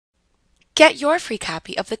Get your free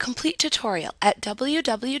copy of the complete tutorial at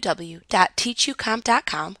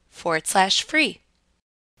www.teachucomp.com/free.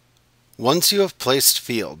 Once you have placed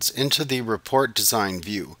fields into the report design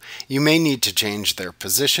view, you may need to change their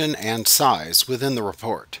position and size within the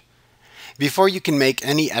report. Before you can make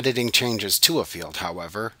any editing changes to a field,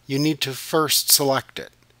 however, you need to first select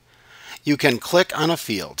it. You can click on a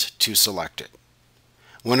field to select it.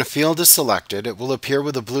 When a field is selected, it will appear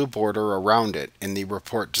with a blue border around it in the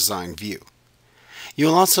report design view.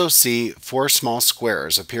 You'll also see 4 small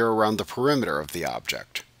squares appear around the perimeter of the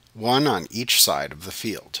object, one on each side of the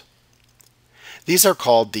field. These are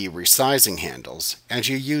called the resizing handles, and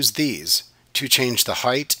you use these to change the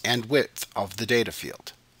height and width of the data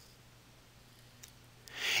field.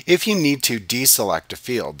 If you need to deselect a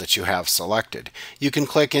field that you have selected, you can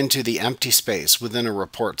click into the empty space within a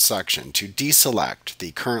report section to deselect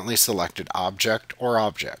the currently selected object or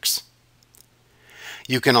objects.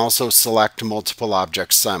 You can also select multiple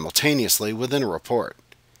objects simultaneously within a report.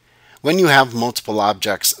 When you have multiple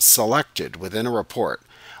objects selected within a report,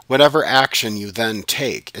 whatever action you then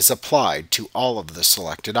take is applied to all of the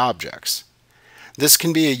selected objects. This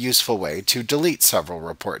can be a useful way to delete several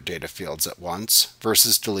report data fields at once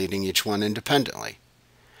versus deleting each one independently.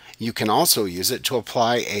 You can also use it to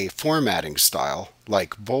apply a formatting style,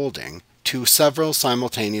 like bolding, to several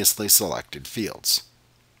simultaneously selected fields.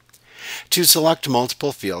 To select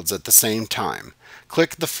multiple fields at the same time,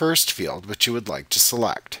 click the first field which you would like to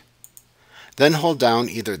select. Then hold down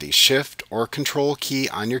either the Shift or Control key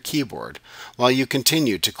on your keyboard while you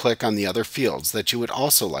continue to click on the other fields that you would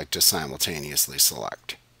also like to simultaneously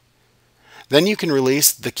select. Then you can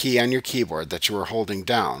release the key on your keyboard that you were holding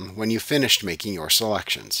down when you finished making your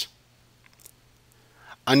selections.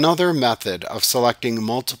 Another method of selecting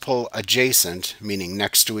multiple adjacent, meaning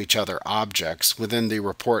next to each other, objects within the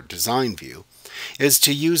report design view is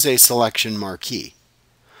to use a Selection Marquee.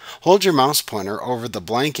 Hold your mouse pointer over the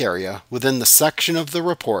blank area within the section of the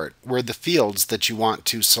report where the fields that you want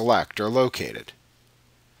to select are located.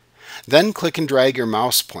 Then click and drag your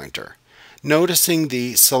mouse pointer, noticing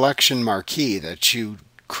the Selection Marquee that you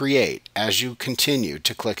create as you continue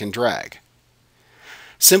to click and drag.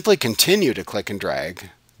 Simply continue to click and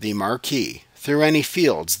drag the marquee through any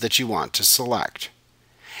fields that you want to select.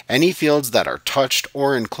 Any fields that are touched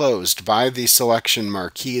or enclosed by the Selection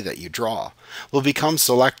Marquee that you draw will become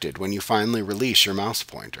selected when you finally release your mouse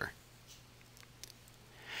pointer.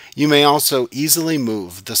 You may also easily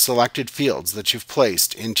move the selected fields that you've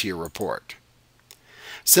placed into your report.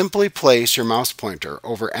 Simply place your mouse pointer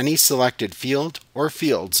over any selected field or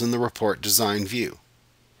fields in the report design view.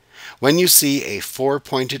 When you see a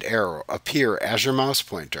 4-pointed arrow appear as your mouse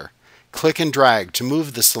pointer, click and drag to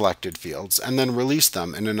move the selected fields and then release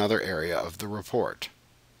them in another area of the report.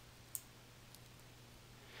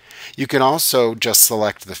 You can also just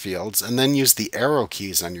select the fields and then use the arrow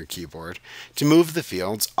keys on your keyboard to move the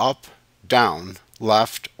fields up, down,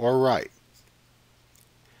 left, or right.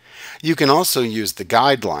 You can also use the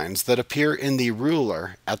guidelines that appear in the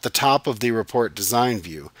ruler at the top of the report design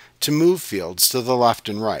view to move fields to the left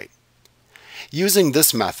and right. Using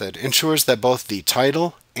this method ensures that both the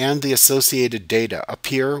title and the associated data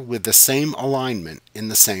appear with the same alignment in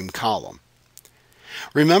the same column.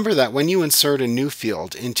 Remember that when you insert a new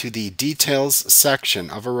field into the Details section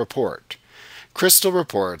of a report, Crystal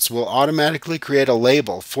Reports will automatically create a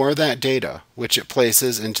label for that data which it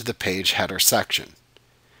places into the page header section.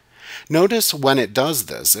 Notice when it does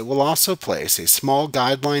this, it will also place a small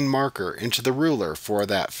guideline marker into the ruler for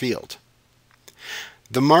that field.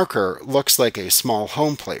 The marker looks like a small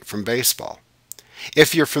home plate from baseball.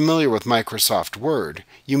 If you're familiar with Microsoft Word,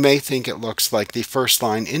 you may think it looks like the first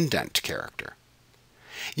line indent character.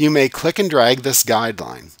 You may click and drag this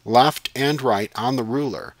guideline left and right on the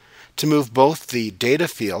ruler to move both the data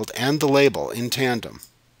field and the label in tandem.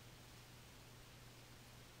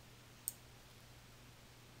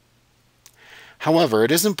 However,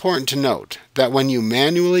 it is important to note that when you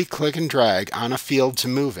manually click and drag on a field to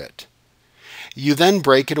move it, you then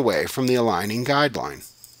break it away from the aligning guideline.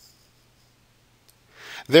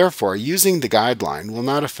 Therefore, using the guideline will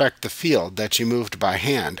not affect the field that you moved by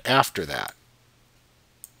hand after that.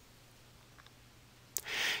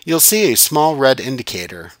 You'll see a small red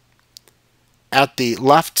indicator at the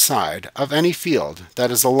left side of any field that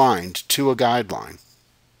is aligned to a guideline.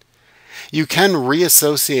 You can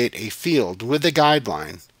reassociate a field with a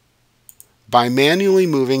guideline by manually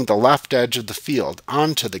moving the left edge of the field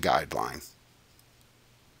onto the guideline.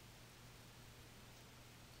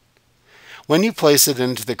 When you place it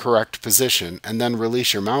into the correct position and then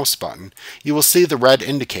release your mouse button, you will see the red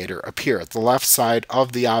indicator appear at the left side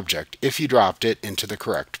of the object if you dropped it into the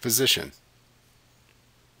correct position.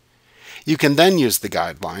 You can then use the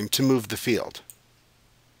guideline to move the field.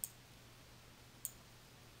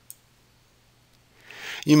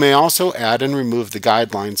 You may also add and remove the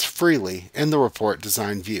guidelines freely in the Report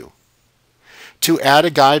Design view. To add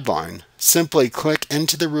a guideline, simply click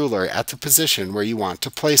into the ruler at the position where you want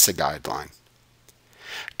to place a guideline.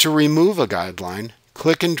 To remove a guideline,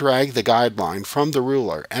 click and drag the guideline from the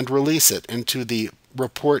ruler and release it into the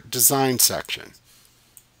Report Design section.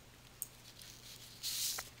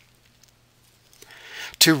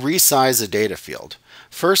 To resize a data field,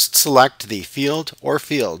 first select the field or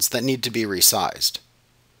fields that need to be resized.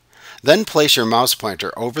 Then place your mouse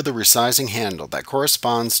pointer over the resizing handle that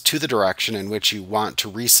corresponds to the direction in which you want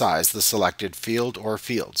to resize the selected field or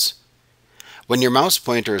fields. When your mouse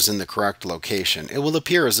pointer is in the correct location, it will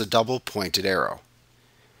appear as a double-pointed arrow.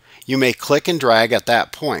 You may click and drag at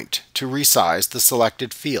that point to resize the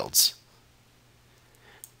selected fields.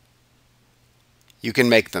 You can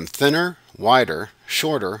make them thinner, wider,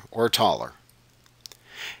 shorter, or taller.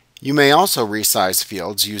 You may also resize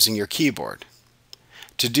fields using your keyboard.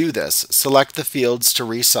 To do this, select the fields to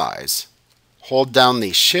resize, hold down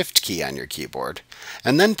the Shift key on your keyboard,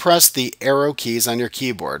 and then press the arrow keys on your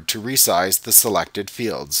keyboard to resize the selected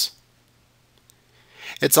fields.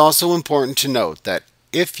 It's also important to note that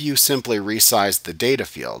if you simply resize the data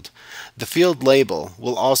field, the field label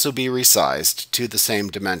will also be resized to the same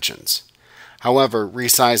dimensions. However,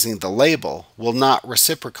 resizing the label will not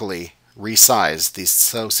reciprocally resize the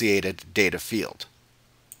associated data field.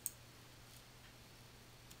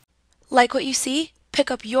 Like what you see? Pick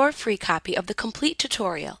up your free copy of the complete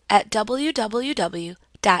tutorial at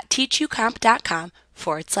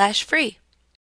www.teachucomp.com/free.